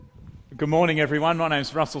Good morning, everyone. My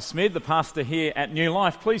name's Russell Smith, the pastor here at New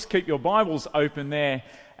Life. Please keep your Bibles open there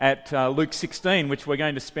at Luke 16, which we're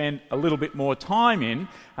going to spend a little bit more time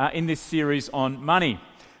in this series on money.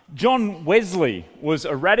 John Wesley was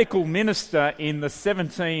a radical minister in the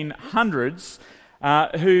 1700s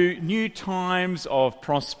who knew times of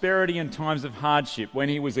prosperity and times of hardship. When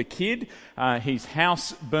he was a kid, his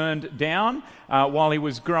house burned down. While he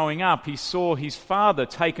was growing up, he saw his father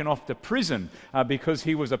taken off to prison because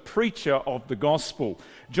he was a preacher of the gospel.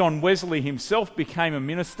 John Wesley himself became a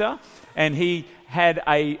minister, and he had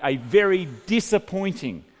a very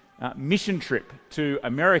disappointing mission trip to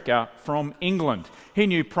America from England. He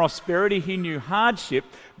knew prosperity, he knew hardship,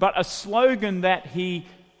 but a slogan that he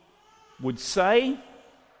would say,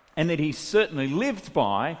 and that he certainly lived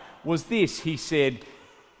by, was this. He said,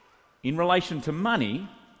 in relation to money,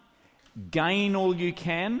 gain all you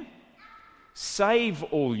can, save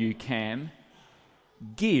all you can,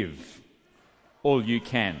 give all you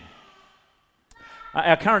can.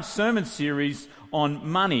 Our current sermon series on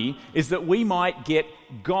money is that we might get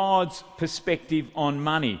God's perspective on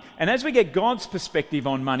money. And as we get God's perspective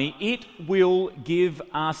on money, it will give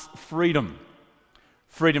us freedom.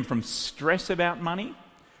 Freedom from stress about money,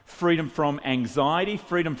 freedom from anxiety,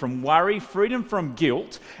 freedom from worry, freedom from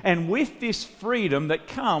guilt. And with this freedom that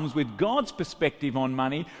comes with God's perspective on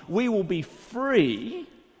money, we will be free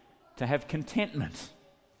to have contentment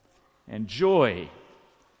and joy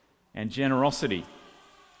and generosity.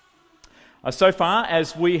 So far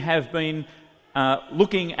as we have been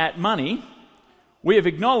looking at money, we have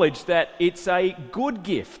acknowledged that it's a good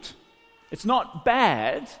gift. It's not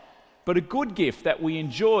bad, but a good gift that we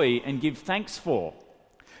enjoy and give thanks for.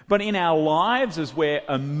 But in our lives, as we're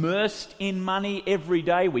immersed in money every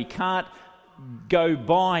day, we can't go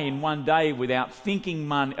by in one day without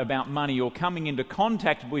thinking about money or coming into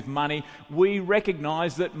contact with money. We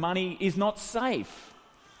recognise that money is not safe.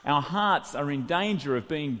 Our hearts are in danger of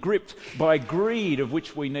being gripped by greed, of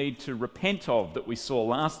which we need to repent of, that we saw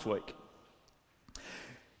last week.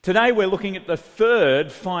 Today we're looking at the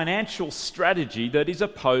third financial strategy that is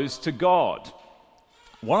opposed to God,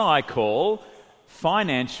 what I call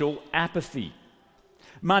financial apathy.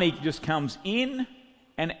 Money just comes in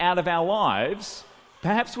and out of our lives,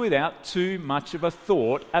 perhaps without too much of a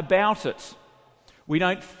thought about it. We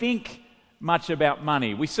don't think much about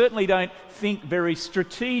money. We certainly don't think very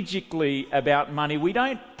strategically about money. We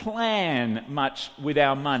don't plan much with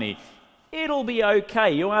our money. It'll be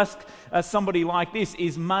okay. You ask somebody like this,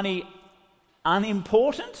 is money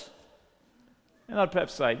unimportant? And I'd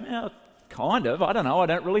perhaps say, kind of. I don't know. I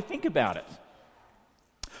don't really think about it.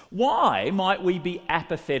 Why might we be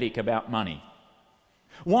apathetic about money?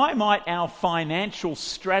 Why might our financial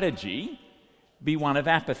strategy be one of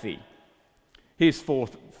apathy? Here's four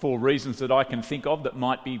reasons that I can think of that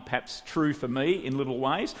might be perhaps true for me in little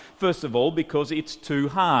ways. First of all, because it's too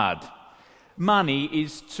hard. Money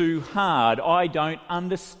is too hard. I don't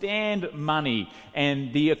understand money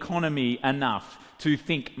and the economy enough to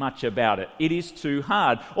think much about it. It is too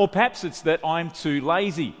hard. Or perhaps it's that I'm too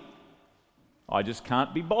lazy. I just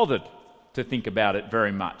can't be bothered to think about it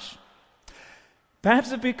very much.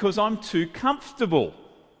 Perhaps it's because I'm too comfortable.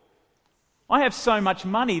 I have so much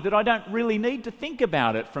money that I don't really need to think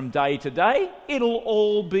about it from day to day. It'll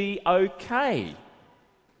all be okay.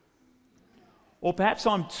 Or perhaps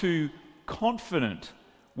I'm too confident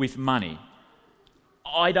with money.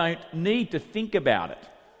 I don't need to think about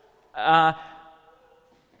it.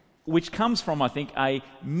 Which comes from, I think, a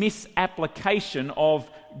misapplication of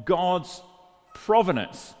God's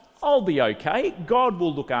providence. I'll be okay. God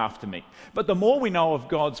will look after me. But the more we know of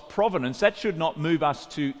God's providence, that should not move us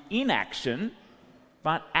to inaction,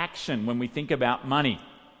 but action when we think about money.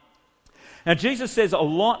 Now, Jesus says a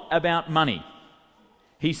lot about money.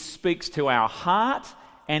 He speaks to our heart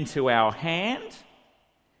and to our hand.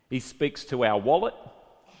 He speaks to our wallet,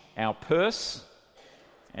 our purse,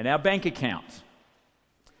 and our bank account.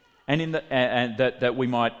 And that we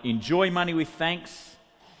might enjoy money with thanks,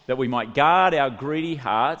 that we might guard our greedy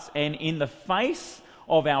hearts, and in the face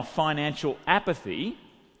of our financial apathy,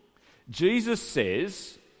 Jesus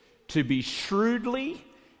says to be shrewdly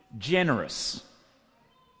generous.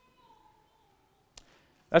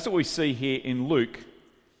 That's what we see here in Luke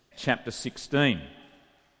chapter 16.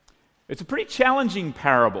 It's a pretty challenging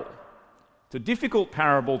parable. It's a difficult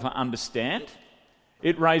parable to understand.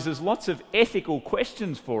 It raises lots of ethical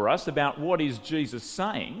questions for us about what is Jesus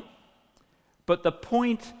saying. But the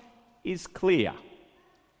point is clear.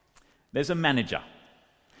 There's a manager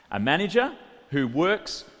who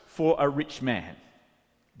works for a rich man.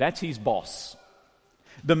 That's his boss.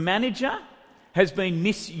 The manager has been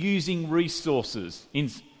misusing resources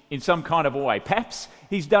in some kind of a way. Perhaps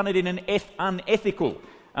he's done it in an unethical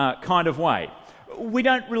kind of way. We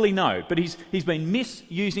don't really know, but he's been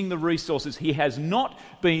misusing the resources. He has not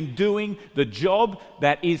been doing the job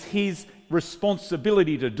that is his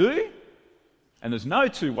responsibility to do, and there's no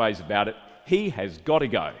two ways about it. He has got to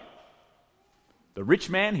go. The rich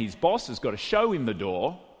man, his boss, has got to show him the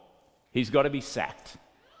door. He's got to be sacked.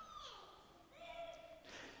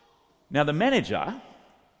 Now the manager,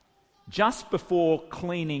 just before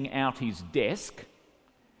cleaning out his desk,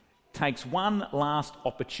 takes one last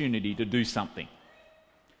opportunity to do something.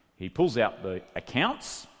 He pulls out the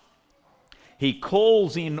accounts. He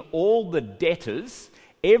calls in all the debtors,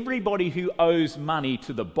 everybody who owes money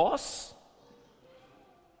to the boss,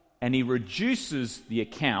 and he reduces the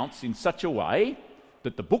accounts in such a way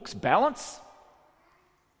that the books balance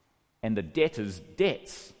and the debtors'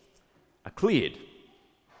 debts are cleared.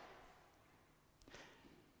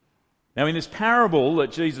 Now, in this parable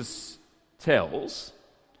that Jesus tells,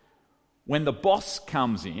 when the boss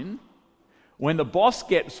comes in, when the boss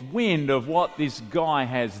gets wind of what this guy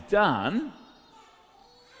has done,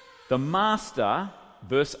 the master,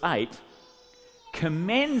 verse 8,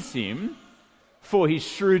 commends him for his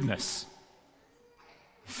shrewdness.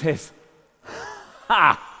 He says,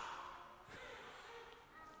 "Ha!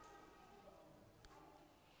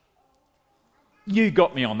 You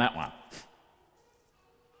got me on that one."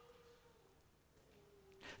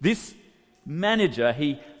 This manager,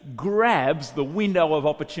 he grabs the window of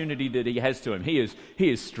opportunity that he has to him. He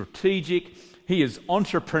is strategic, he is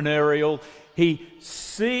entrepreneurial, he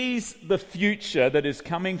sees the future that is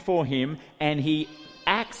coming for him, and he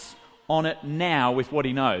acts on it now with what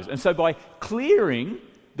he knows. And so by clearing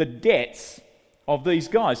the debts of these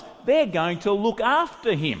guys, they're going to look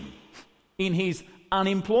after him in his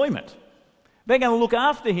unemployment. They're going to look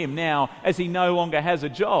after him now as he no longer has a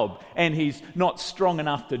job and he's not strong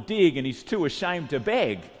enough to dig and he's too ashamed to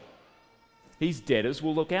beg. His debtors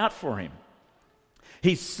will look out for him.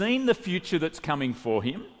 He's seen the future that's coming for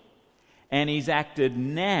him, and he's acted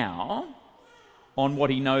now on what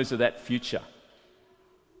he knows of that future.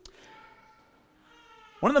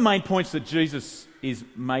 One of the main points that Jesus is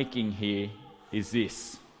making here is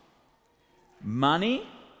this: money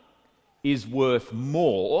is worth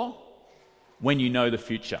more when you know the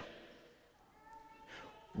future.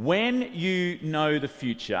 When you know the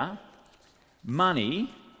future,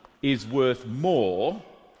 money is worth more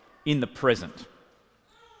in the present.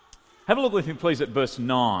 Have a look with me, please, at verse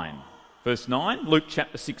 9. Verse 9, Luke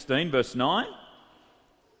chapter 16, verse 9.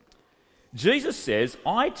 Jesus says,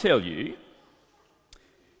 "I tell you,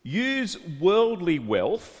 use worldly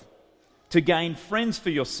wealth to gain friends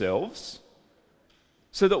for yourselves,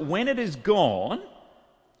 so that when it is gone,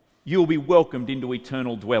 you'll be welcomed into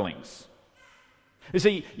eternal dwellings." You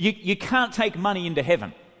see, you can't take money into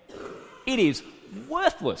heaven. It is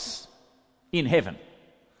worthless in heaven.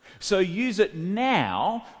 So use it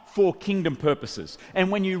now for kingdom purposes.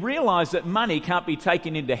 And when you realise that money can't be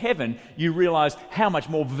taken into heaven, you realise how much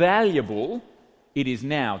more valuable it is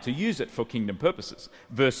now to use it for kingdom purposes.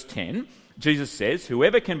 Verse 10, Jesus says,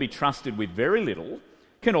 "Whoever can be trusted with very little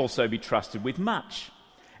can also be trusted with much.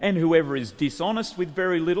 And whoever is dishonest with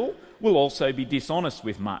very little will also be dishonest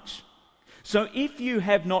with much. So if you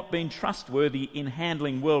have not been trustworthy in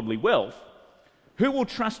handling worldly wealth, who will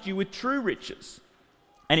trust you with true riches?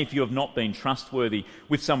 And if you have not been trustworthy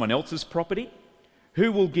with someone else's property,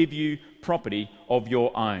 who will give you property of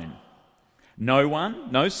your own?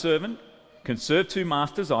 No servant can serve two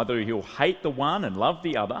masters. Either he'll hate the one and love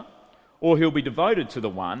the other, or he'll be devoted to the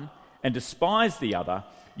one and despise the other.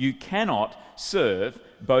 You cannot serve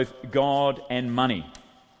both God and money."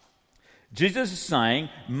 Jesus is saying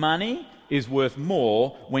money is worth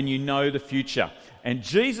more when you know the future. And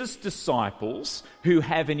Jesus' disciples, who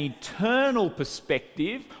have an eternal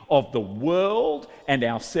perspective of the world and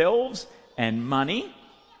ourselves and money,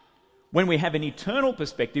 when we have an eternal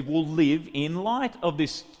perspective, will live in light of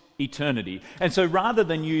this eternity. And so rather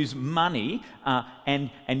than use money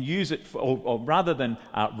and use it, or rather than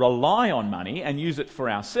rely on money and use it for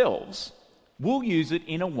ourselves, we'll use it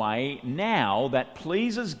in a way now that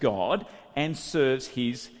pleases God and serves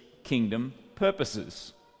his kingdom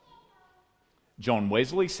purposes. John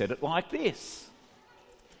Wesley said it like this: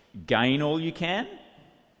 gain all you can,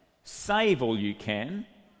 save all you can,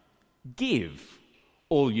 give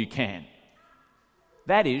all you can.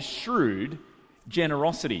 That is shrewd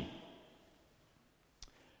generosity.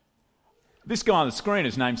 This guy on the screen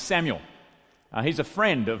is named Samuel. He's a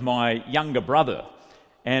friend of my younger brother.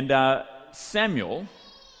 And Samuel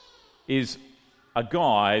is a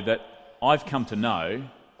guy that I've come to know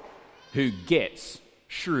who gets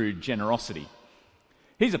shrewd generosity.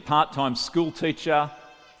 He's a part-time school teacher,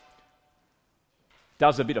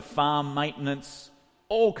 does a bit of farm maintenance,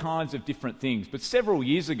 all kinds of different things. But several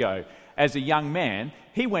years ago, as a young man,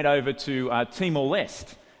 he went over to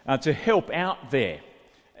Timor-Leste to help out there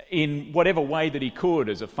in whatever way that he could,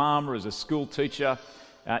 as a farmer, as a school teacher,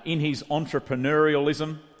 in his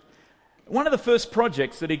entrepreneurialism. One of the first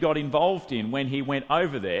projects that he got involved in when he went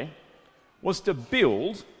over there was to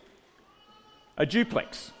build a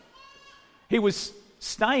duplex. He was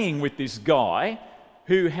staying with this guy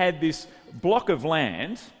who had this block of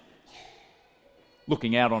land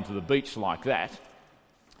looking out onto the beach like that.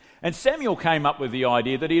 And Samuel came up with the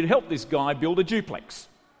idea that he'd help this guy build a duplex,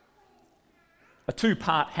 a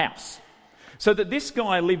 2-part house, so that this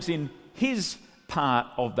guy lives in his part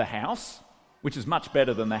of the house, which is much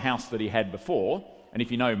better than the house that he had before. And if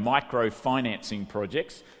you know microfinancing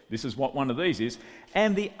projects, this is what one of these is.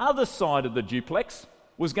 And the other side of the duplex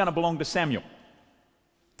was going to belong to Samuel.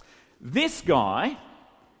 This guy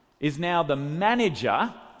is now the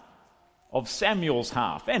manager of Samuel's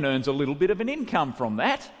half and earns a little bit of an income from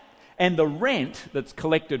that. And the rent that's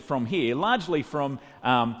collected from here, largely from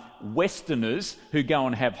Westerners who go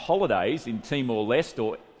and have holidays in Timor-Leste,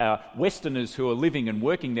 or Westerners who are living and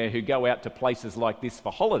working there who go out to places like this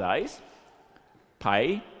for holidays,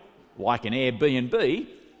 pay, like an Airbnb,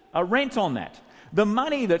 a rent on that. The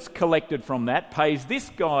money that's collected from that pays this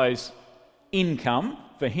guy's income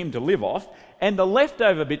for him to live off, and the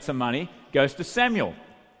leftover bits of money goes to Samuel.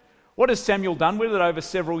 What has Samuel done with it over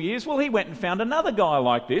several years? Well, he went and found another guy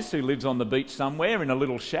like this who lives on the beach somewhere in a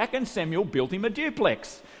little shack, and Samuel built him a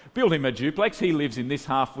duplex. He lives in this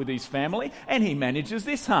half with his family, and he manages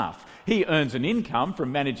this half. He earns an income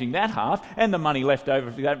from managing that half, and the money left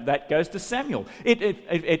over that goes to Samuel.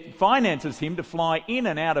 It finances him to fly in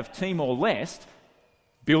and out of Timor-Leste,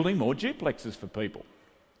 building more duplexes for people.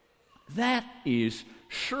 That is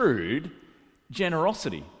shrewd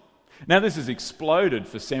generosity. Now, this has exploded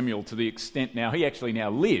for Samuel to the extent now he actually now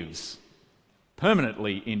lives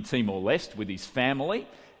permanently in Timor-Leste with his family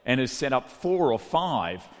and has set up 4 or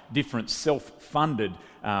 5 different self-funded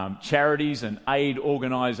charities and aid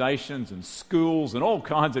organisations and schools and all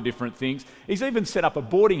kinds of different things. He's even set up a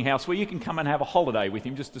boarding house where you can come and have a holiday with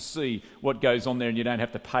him just to see what goes on there, and you don't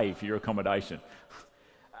have to pay for your accommodation.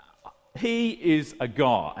 He is a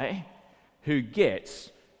guy who gets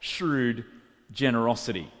shrewd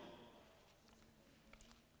generosity.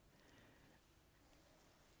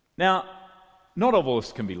 Now, not all of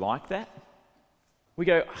us can be like that. We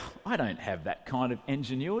go, I don't have that kind of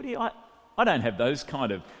ingenuity. I don't have those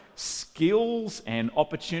kind of skills and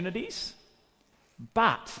opportunities.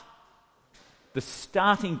 But the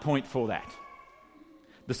starting point for that,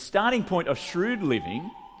 the starting point of shrewd living,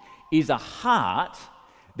 is a heart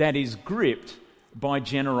that is gripped by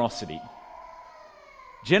generosity.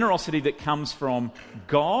 Generosity that comes from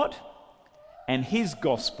God and His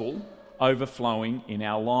gospel overflowing in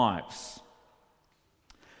our lives.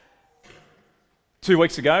 2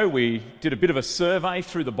 weeks ago, we did a bit of a survey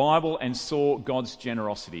through the Bible and saw God's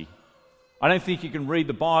generosity. I don't think you can read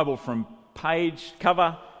the Bible from page,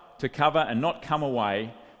 cover to cover and not come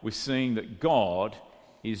away with seeing that God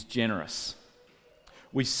is generous.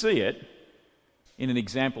 We see it in an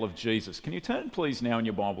example of Jesus. Can you turn, please, now in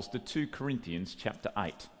your Bibles to 2 Corinthians chapter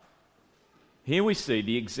 8. Here we see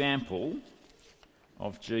the example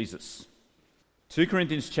of Jesus. 2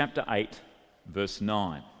 Corinthians chapter 8, verse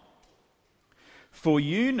 9. For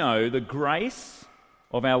you know the grace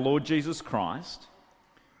of our Lord Jesus Christ,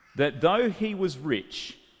 that though he was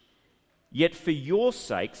rich, yet for your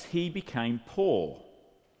sakes he became poor,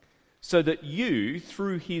 so that you,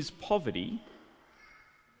 through his poverty,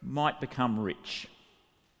 might become rich.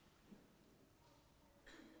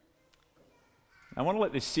 I want to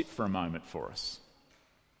let this sit for a moment for us.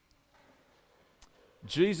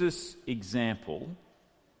 Jesus' example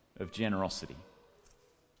of generosity.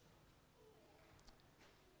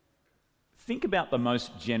 Think about the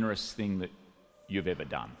most generous thing that you've ever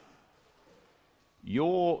done.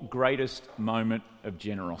 Your greatest moment of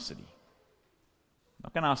generosity. I'm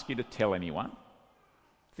not going to ask you to tell anyone.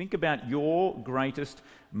 Think about your greatest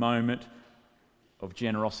moment of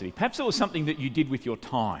generosity. Perhaps it was something that you did with your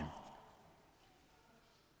time.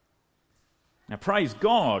 Now, praise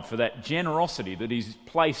God for that generosity that is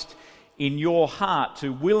placed in your heart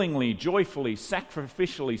to willingly, joyfully,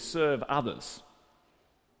 sacrificially serve others.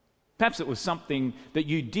 Perhaps it was something that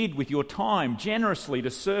you did with your time generously to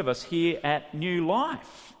serve us here at New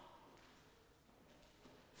Life.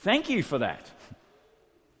 Thank you for that.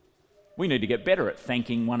 We need to get better at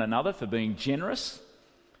thanking one another for being generous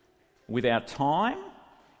with our time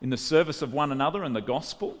in the service of one another and the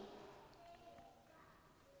gospel.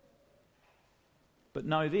 But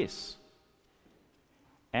know this,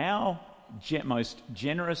 our most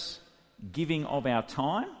generous giving of our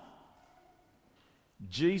time,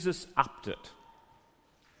 Jesus upped it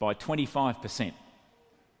by 25%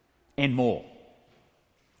 and more.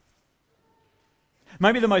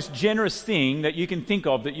 Maybe the most generous thing that you can think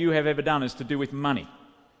of that you have ever done is to do with money.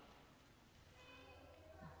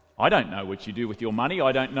 I don't know what you do with your money.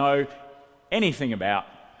 I don't know anything about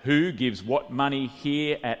who gives what money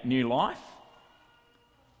here at New Life.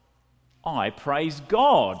 I praise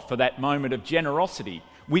God for that moment of generosity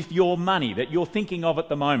with your money that you're thinking of at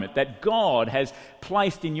the moment, that God has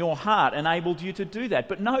placed in your heart, enabled you to do that.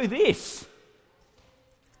 But know this,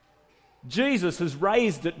 Jesus has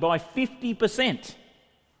raised it by 50%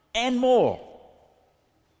 and more.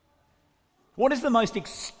 What is the most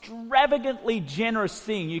extravagantly generous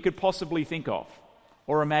thing you could possibly think of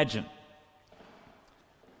or imagine?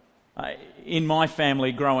 In my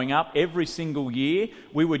family growing up, every single year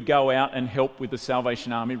we would go out and help with the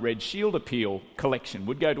Salvation Army Red Shield Appeal collection.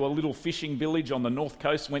 We'd go to a little fishing village on the north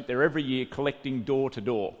coast, went there every year collecting door to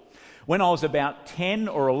door. When I was about 10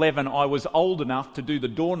 or 11, I was old enough to do the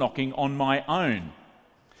door knocking on my own.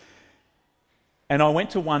 And I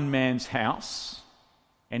went to one man's house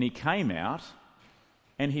and he came out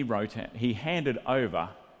and he handed over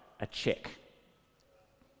a cheque.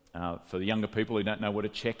 For the younger people who don't know what a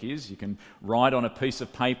cheque is, you can write on a piece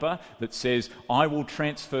of paper that says, I will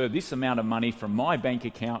transfer this amount of money from my bank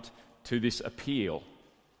account to this appeal.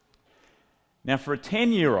 Now, for a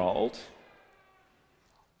 10-year-old,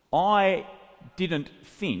 I didn't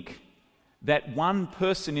think that one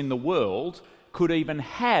person in the world could even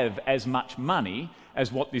have as much money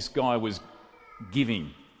as what this guy was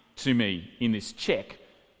giving to me in this cheque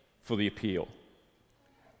for the appeal.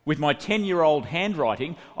 With my 10-year-old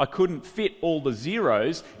handwriting, I couldn't fit all the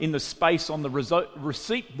zeros in the space on the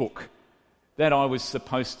receipt book that I was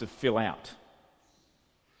supposed to fill out.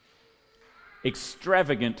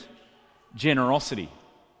 Extravagant generosity.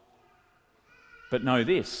 But know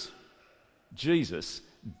this, Jesus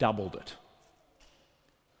doubled it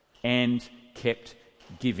and kept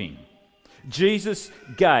giving. Jesus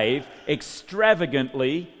gave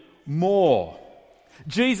extravagantly more.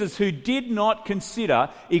 Jesus, who did not consider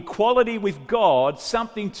equality with God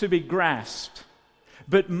something to be grasped,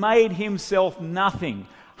 but made himself nothing,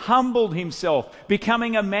 humbled himself,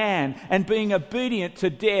 becoming a man and being obedient to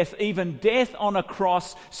death, even death on a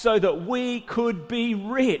cross, so that we could be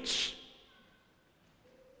rich.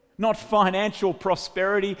 Not financial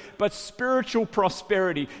prosperity, but spiritual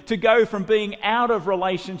prosperity, to go from being out of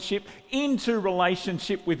relationship into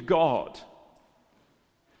relationship with God.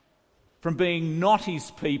 From being not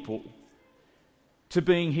his people to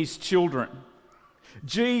being his children.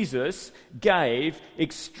 Jesus gave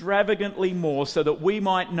extravagantly more so that we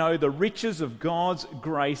might know the riches of God's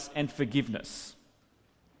grace and forgiveness.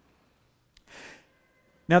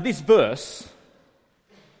 Now, this verse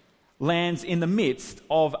lands in the midst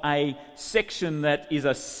of a section that is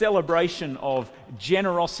a celebration of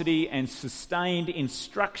generosity and sustained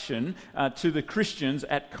instruction to the Christians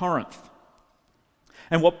at Corinth.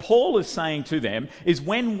 And what Paul is saying to them is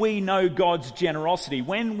when we know God's generosity,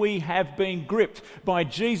 when we have been gripped by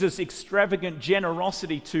Jesus' extravagant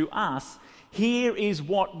generosity to us, here is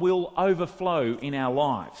what will overflow in our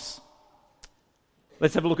lives.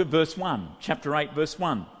 Let's have a look at verse 1, chapter 8, verse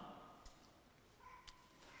 1.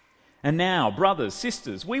 And now, brothers,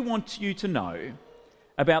 sisters, we want you to know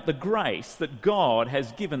about the grace that God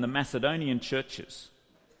has given the Macedonian churches.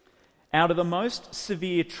 Out of the most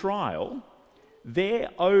severe trial, their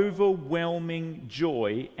overwhelming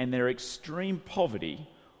joy and their extreme poverty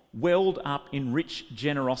welled up in rich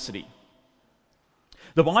generosity.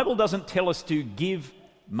 The Bible doesn't tell us to give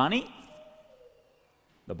money.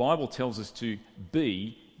 The Bible tells us to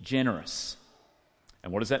be generous.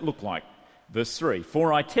 And what does that look like? Verse 3,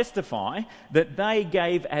 for I testify that they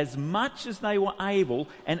gave as much as they were able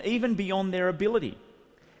and even beyond their ability.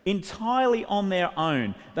 Entirely on their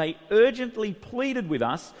own, they urgently pleaded with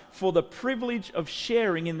us for the privilege of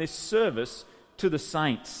sharing in this service to the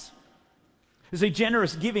saints. You see,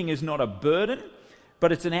 generous giving is not a burden,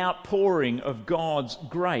 but it's an outpouring of God's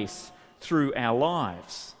grace through our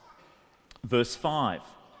lives. Verse 5,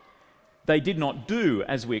 they did not do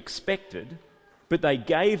as we expected, but they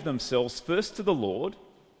gave themselves first to the Lord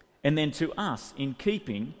and then to us in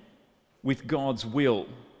keeping with God's will.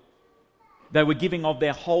 They were giving of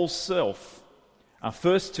their whole self,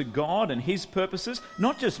 first to God and his purposes,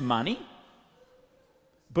 not just money,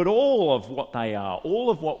 but all of what they are, all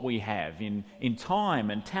of what we have in time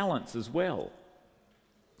and talents as well.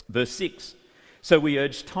 Verse 6, so we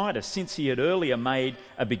urge Titus, since he had earlier made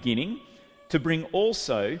a beginning, to bring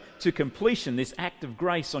also to completion this act of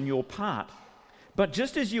grace on your part. But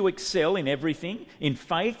just as you excel in everything, in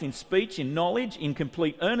faith, in speech, in knowledge, in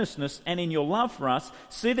complete earnestness, and in your love for us,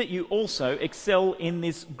 see that you also excel in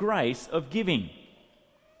this grace of giving.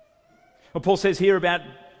 What Paul says here about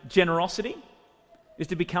generosity is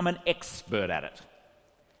to become an expert at it.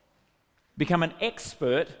 Become an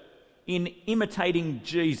expert in imitating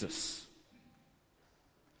Jesus.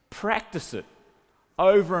 Practice it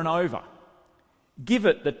over and over. Give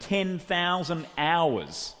it the 10,000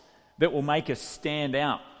 hours that will make us stand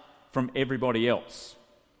out from everybody else.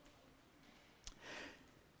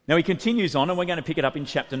 Now he continues on, and we're going to pick it up in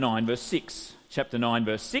chapter 9, verse 6. Chapter 9,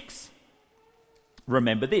 verse 6.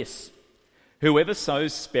 Remember this: whoever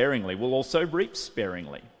sows sparingly will also reap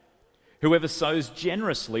sparingly. Whoever sows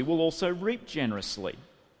generously will also reap generously.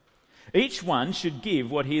 Each one should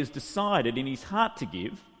give what he has decided in his heart to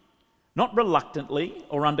give, not reluctantly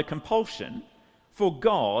or under compulsion, for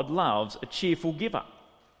God loves a cheerful giver.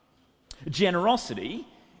 Generosity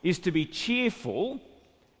is to be cheerful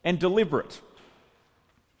and deliberate.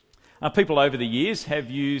 People over the years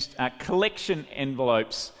have used collection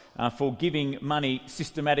envelopes for giving money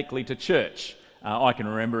systematically to church. I can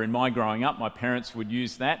remember in my growing up, my parents would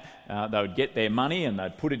use that. They would get their money and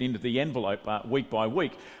they'd put it into the envelope week by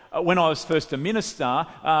week. When I was first a minister,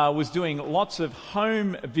 I was doing lots of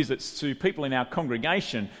home visits to people in our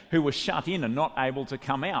congregation who were shut in and not able to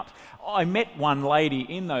come out. I met one lady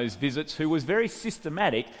in those visits who was very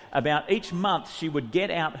systematic about each month she would get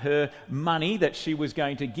out her money that she was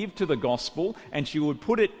going to give to the gospel, and she would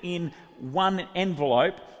put it in one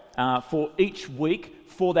envelope for each week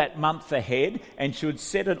for that month ahead, and she would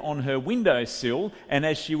set it on her windowsill, and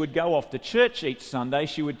as she would go off to church each Sunday,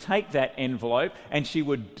 she would take that envelope and she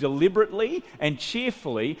would deliberately and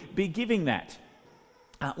cheerfully be giving that.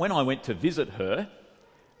 When I went to visit her,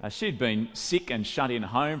 she'd been sick and shut in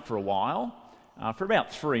home for a while, for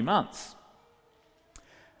about 3 months.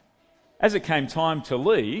 As it came time to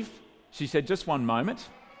leave, she said, "Just one moment,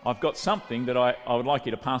 I've got something that I would like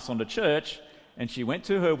you to pass on to church." And she went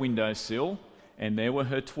to her windowsill, and there were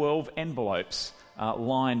her 12 envelopes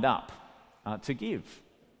lined up to give,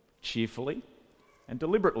 cheerfully and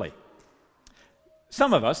deliberately.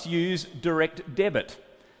 Some of us use direct debit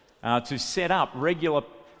to set up regular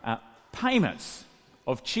payments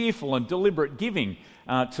of cheerful and deliberate giving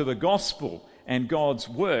to the gospel and God's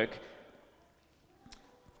work.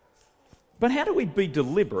 But how do we be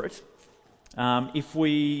deliberate if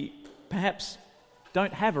we perhaps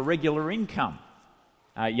don't have a regular income?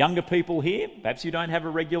 Younger people here, perhaps you don't have a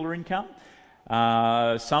regular income.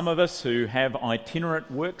 Some of us who have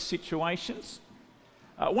itinerant work situations.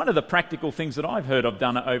 One of the practical things that I've heard of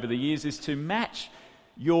done over the years is to match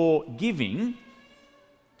your giving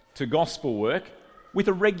to gospel work with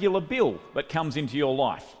a regular bill that comes into your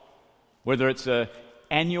life. Whether it's an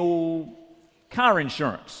annual car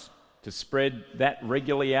insurance, to spread that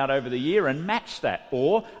regularly out over the year and match that,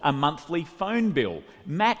 or a monthly phone bill.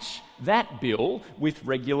 Match that bill with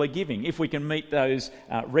regular giving. If we can meet those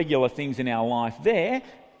regular things in our life there,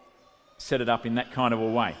 set it up in that kind of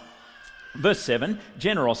a way. Verse 7,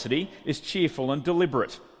 generosity is cheerful and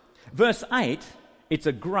deliberate. Verse 8, it's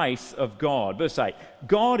a grace of God. Verse 8,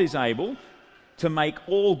 God is able to make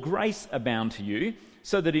all grace abound to you,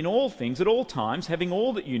 so that in all things, at all times, having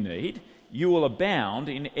all that you need, you will abound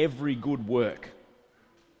in every good work.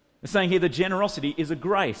 It's saying here that generosity is a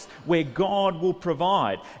grace where God will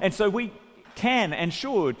provide. And so we can and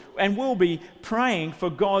should and will be praying for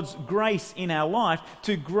God's grace in our life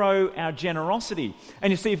to grow our generosity.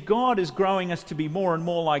 And you see, if God is growing us to be more and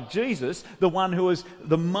more like Jesus, the one who is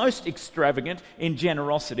the most extravagant in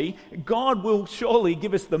generosity, God will surely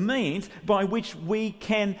give us the means by which we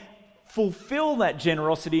can fulfill that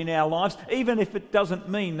generosity in our lives, even if it doesn't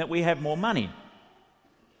mean that we have more money.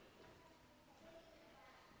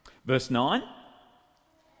 Verse 9.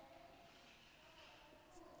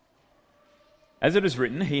 As it is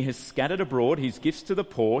written, he has scattered abroad his gifts to the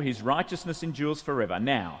poor, his righteousness endures forever.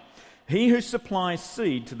 Now, he who supplies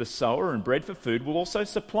seed to the sower and bread for food will also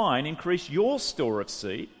supply and increase your store of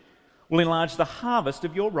seed, will enlarge the harvest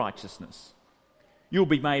of your righteousness. You'll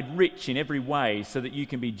be made rich in every way so that you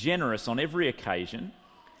can be generous on every occasion,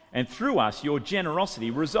 and through us your generosity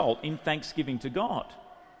result in thanksgiving to God.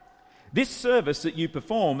 This service that you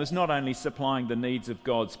perform is not only supplying the needs of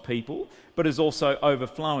God's people, but is also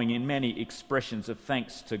overflowing in many expressions of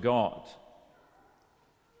thanks to God.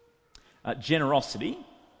 Generosity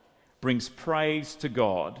brings praise to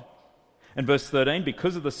God. And verse 13,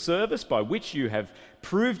 because of the service by which you have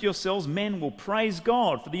proved yourselves, men will praise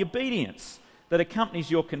God for the obedience that accompanies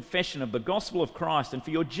your confession of the gospel of Christ and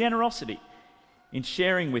for your generosity in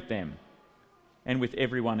sharing with them and with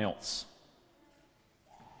everyone else.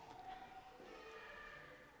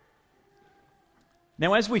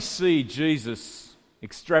 Now, as we see Jesus'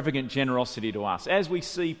 extravagant generosity to us, as we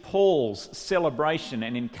see Paul's celebration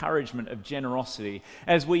and encouragement of generosity,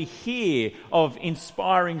 as we hear of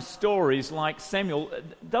inspiring stories like Samuel,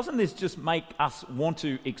 doesn't this just make us want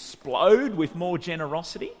to explode with more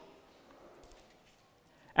generosity?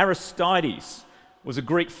 Aristides was a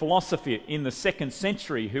Greek philosopher in the 2nd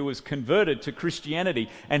century who was converted to Christianity,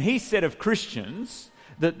 and he said of Christians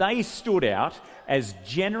that they stood out as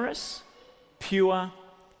generous, pure,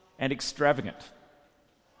 and extravagant.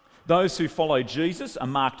 Those who follow Jesus are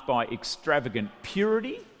marked by extravagant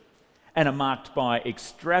purity and are marked by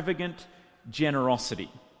extravagant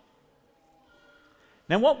generosity.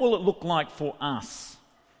 Now, what will it look like for us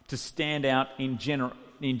to stand out in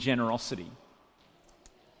generosity?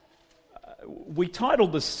 We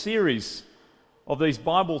titled the series of these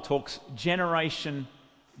Bible talks, Generation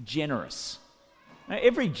Generous. Now,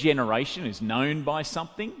 every generation is known by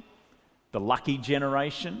something. The lucky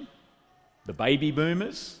generation, the baby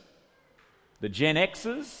boomers, the Gen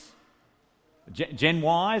Xers, Gen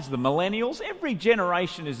Ys, the millennials. Every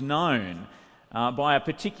generation is known by a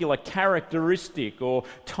particular characteristic or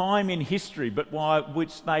time in history, but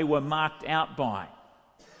which they were marked out by.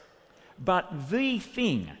 But the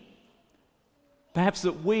thing, perhaps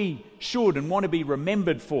that we should and want to be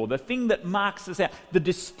remembered for, the thing that marks us out, the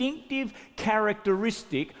distinctive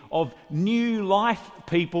characteristic of New Life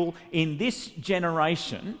people in this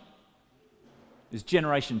generation is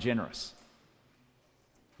Generation Generous.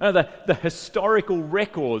 The historical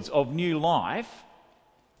records of New Life,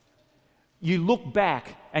 you look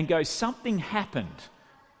back and go, something happened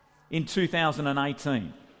in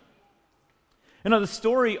 2018. The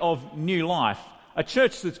story of New Life, a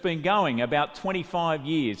church that's been going about 25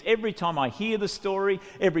 years. Every time I hear the story,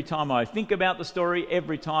 every time I think about the story,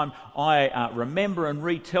 every time I remember and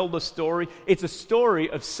retell the story, it's a story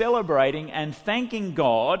of celebrating and thanking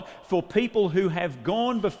God for people who have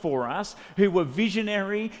gone before us, who were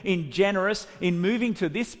visionary and generous in moving to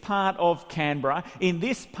this part of Canberra, in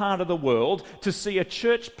this part of the world, to see a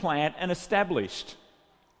church plant and established.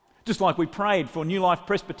 Just like we prayed for New Life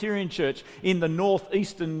Presbyterian Church in the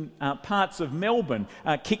northeastern parts of Melbourne,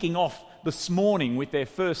 kicking off this morning with their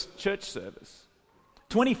first church service.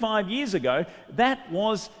 25 years ago, that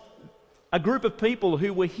was a group of people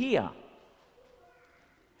who were here.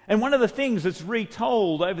 And one of the things that's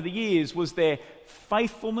retold over the years was their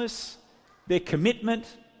faithfulness, their commitment,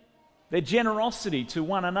 their generosity to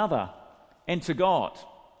one another and to God.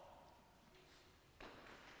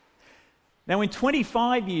 Now, in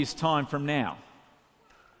 25 years' time from now,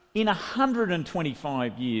 in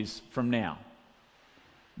 125 years from now,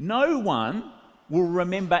 no one will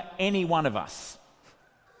remember any one of us.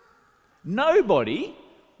 Nobody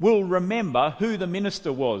will remember who the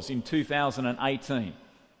minister was in 2018.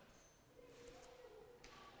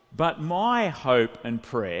 But my hope and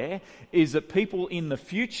prayer is that people in the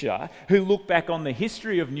future who look back on the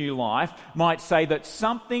history of New Life might say that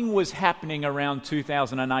something was happening around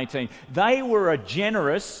 2018. They were a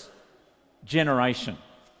generous generation.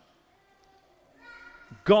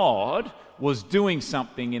 God was doing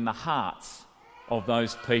something in the hearts of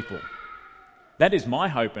those people. That is my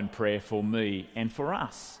hope and prayer for me and for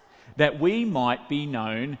us, that we might be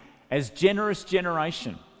known as generous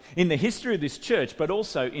generation in the history of this church, but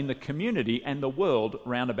also in the community and the world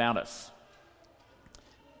round about us.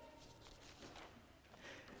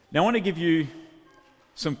 Now, I want to give you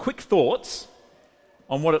some quick thoughts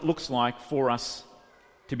on what it looks like for us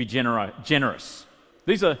to be generous.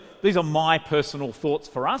 These are my personal thoughts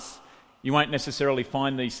for us. You won't necessarily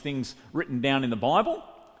find these things written down in the Bible.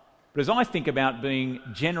 But as I think about being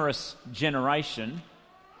generous generation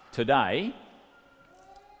today,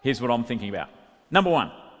 here's what I'm thinking about. Number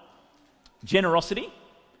one, generosity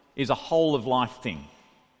is a whole of life thing.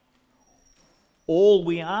 All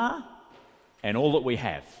we are and all that we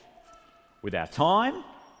have. With our time,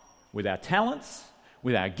 with our talents,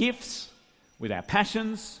 with our gifts, with our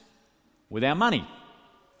passions, with our money.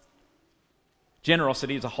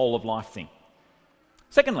 Generosity is a whole of life thing.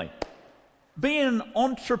 Secondly, be an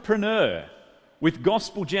entrepreneur with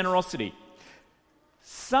gospel generosity.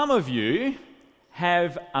 Some of you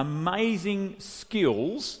have amazing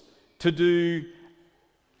skills to do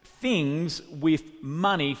things with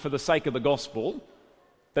money for the sake of the gospel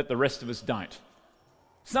that the rest of us don't.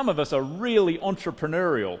 Some of us are really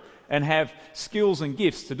entrepreneurial and have skills and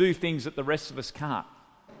gifts to do things that the rest of us can't.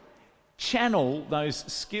 Channel those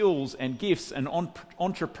skills and gifts and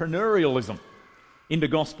entrepreneurialism into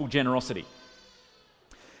gospel generosity.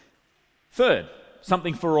 Third,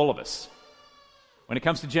 something for all of us. When it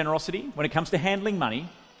comes to generosity, when it comes to handling money,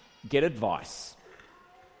 get advice.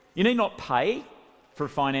 You need not pay for a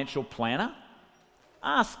financial planner.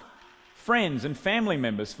 Ask friends and family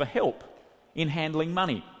members for help in handling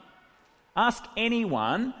money. Ask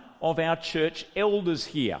anyone of our church elders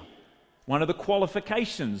here. One of the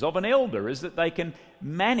qualifications of an elder is that they can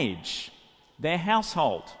manage their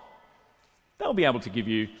household. They'll be able to give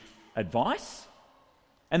you advice.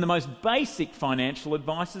 And the most basic financial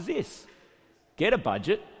advice is this: get a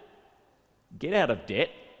budget, get out of debt,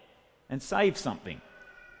 and save something.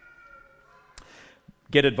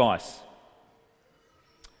 Get advice.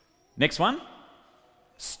 Next one,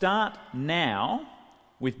 start now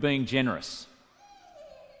with being generous.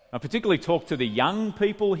 I particularly talk to the young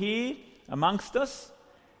people here amongst us.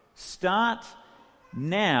 Start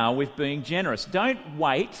now with being generous. Don't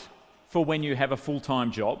wait for when you have a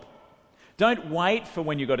full-time job. Don't wait for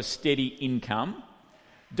when you've got a steady income.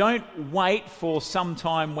 Don't wait for some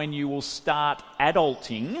time when you will start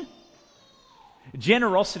adulting.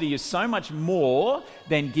 Generosity is so much more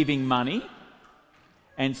than giving money.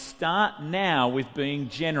 And start now with being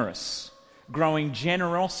generous, growing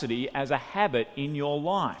generosity as a habit in your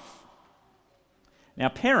life. Now,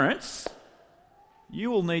 parents,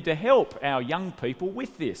 you will need to help our young people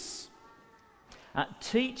with this.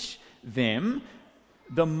 Teach them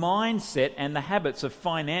the mindset and the habits of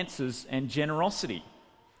finances and generosity.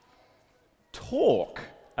 Talk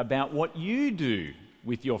about what you do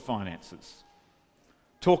with your finances.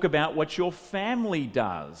 Talk about what your family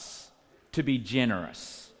does to be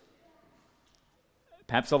generous.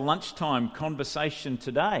 Perhaps a lunchtime conversation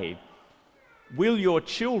today. Will your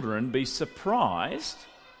children be surprised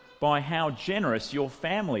by how generous your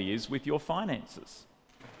family is with your finances?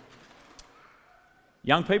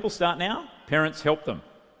 Young people, start now. Parents, help them.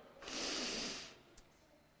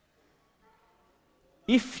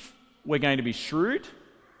 If we're going to be shrewd,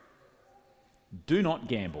 do not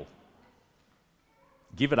gamble.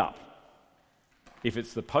 Give it up. If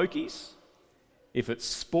it's the pokies, if it's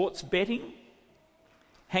sports betting,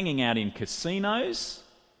 hanging out in casinos,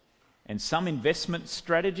 and some investment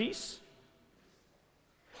strategies,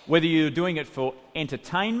 whether you're doing it for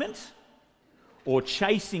entertainment or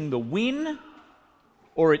chasing the win,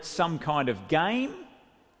 or it's some kind of game,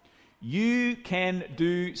 you can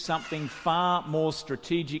do something far more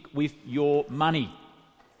strategic with your money.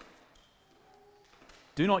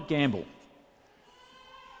 Do not gamble.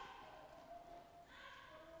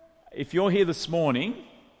 If you're here this morning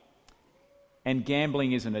and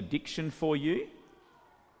gambling is an addiction for you,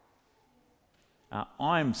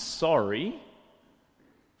 I'm sorry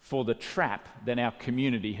for the trap that our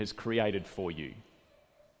community has created for you.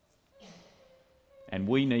 And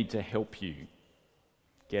we need to help you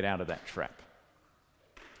get out of that trap.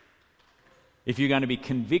 If you're going to be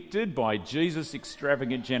convicted by Jesus'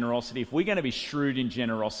 extravagant generosity, if we're going to be shrewd in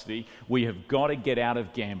generosity, we have got to get out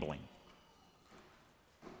of gambling.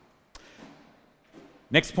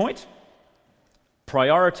 Next point,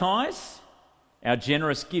 prioritise our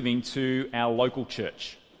generous giving to our local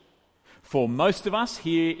church. For most of us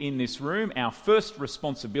here in this room, our first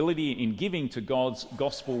responsibility in giving to God's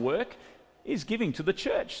gospel work is giving to the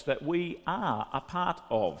church that we are a part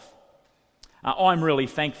of. I'm really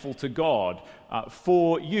thankful to God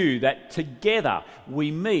for you that together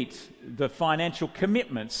we meet the financial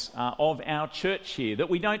commitments of our church here, that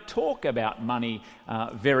we don't talk about money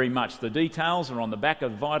very much. The details are on the back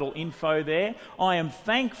of vital info there. I am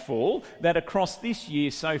thankful that across this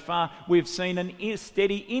year so far we've seen a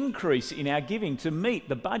steady increase in our giving to meet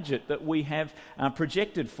the budget that we have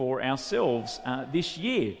projected for ourselves this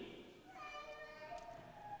year.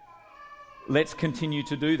 Let's continue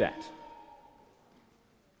to do that.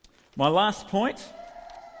 My last point,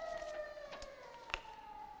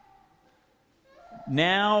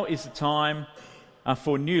 now is the time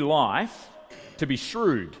for New Life to be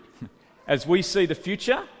shrewd. As we see the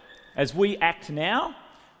future, as we act now,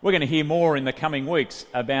 we're going to hear more in the coming weeks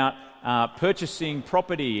about purchasing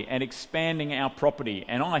property and expanding our property,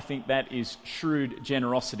 and I think that is shrewd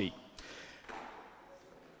generosity.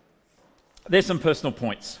 There's some personal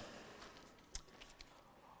points.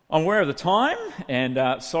 I'm aware of the time,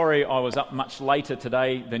 and sorry I was up much later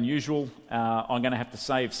today than usual. I'm going to have to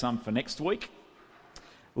save some for next week.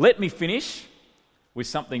 Let me finish with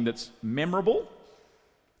something that's memorable.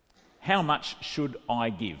 How much should I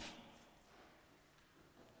give?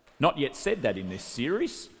 Not yet said that in this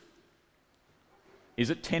series. Is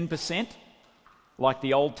it 10%, like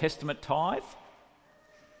the Old Testament tithe?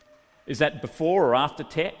 Is that before or after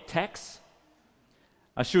tax?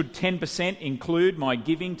 Should 10% include my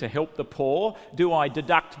giving to help the poor? Do I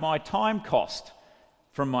deduct my time cost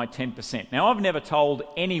from my 10%. Now, I've never told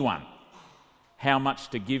anyone how much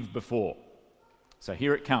to give before. So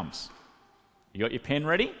here it comes. You got your pen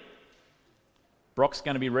ready? Brock's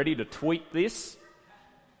going to be ready to tweet this.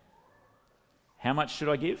 How much should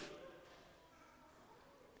I give?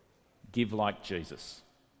 Give like Jesus.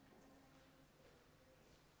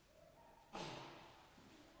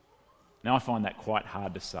 Now, I find that quite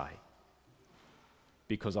hard to say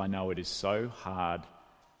because I know it is so hard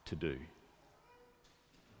to do.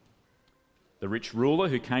 The rich ruler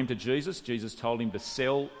who came to Jesus, Jesus told him to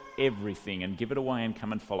sell everything and give it away and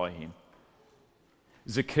come and follow him.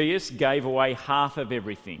 Zacchaeus gave away half of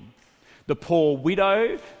everything. The poor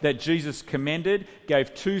widow that Jesus commended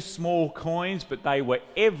gave 2 small coins, but they were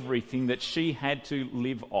everything that she had to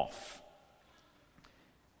live off.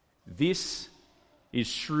 This is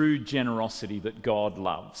shrewd generosity that God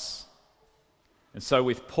loves. And so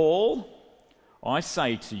with Paul, I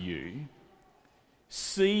say to you,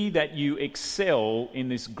 see that you excel in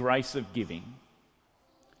this grace of giving.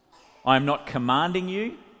 I am not commanding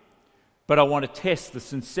you, but I want to test the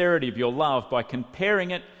sincerity of your love by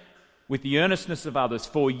comparing it with the earnestness of others.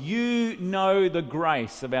 For you know the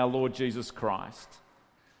grace of our Lord Jesus Christ,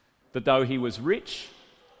 that though he was rich,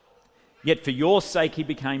 yet for your sake he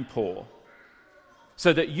became poor,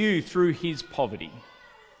 so that you, through his poverty,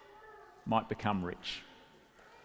 might become rich.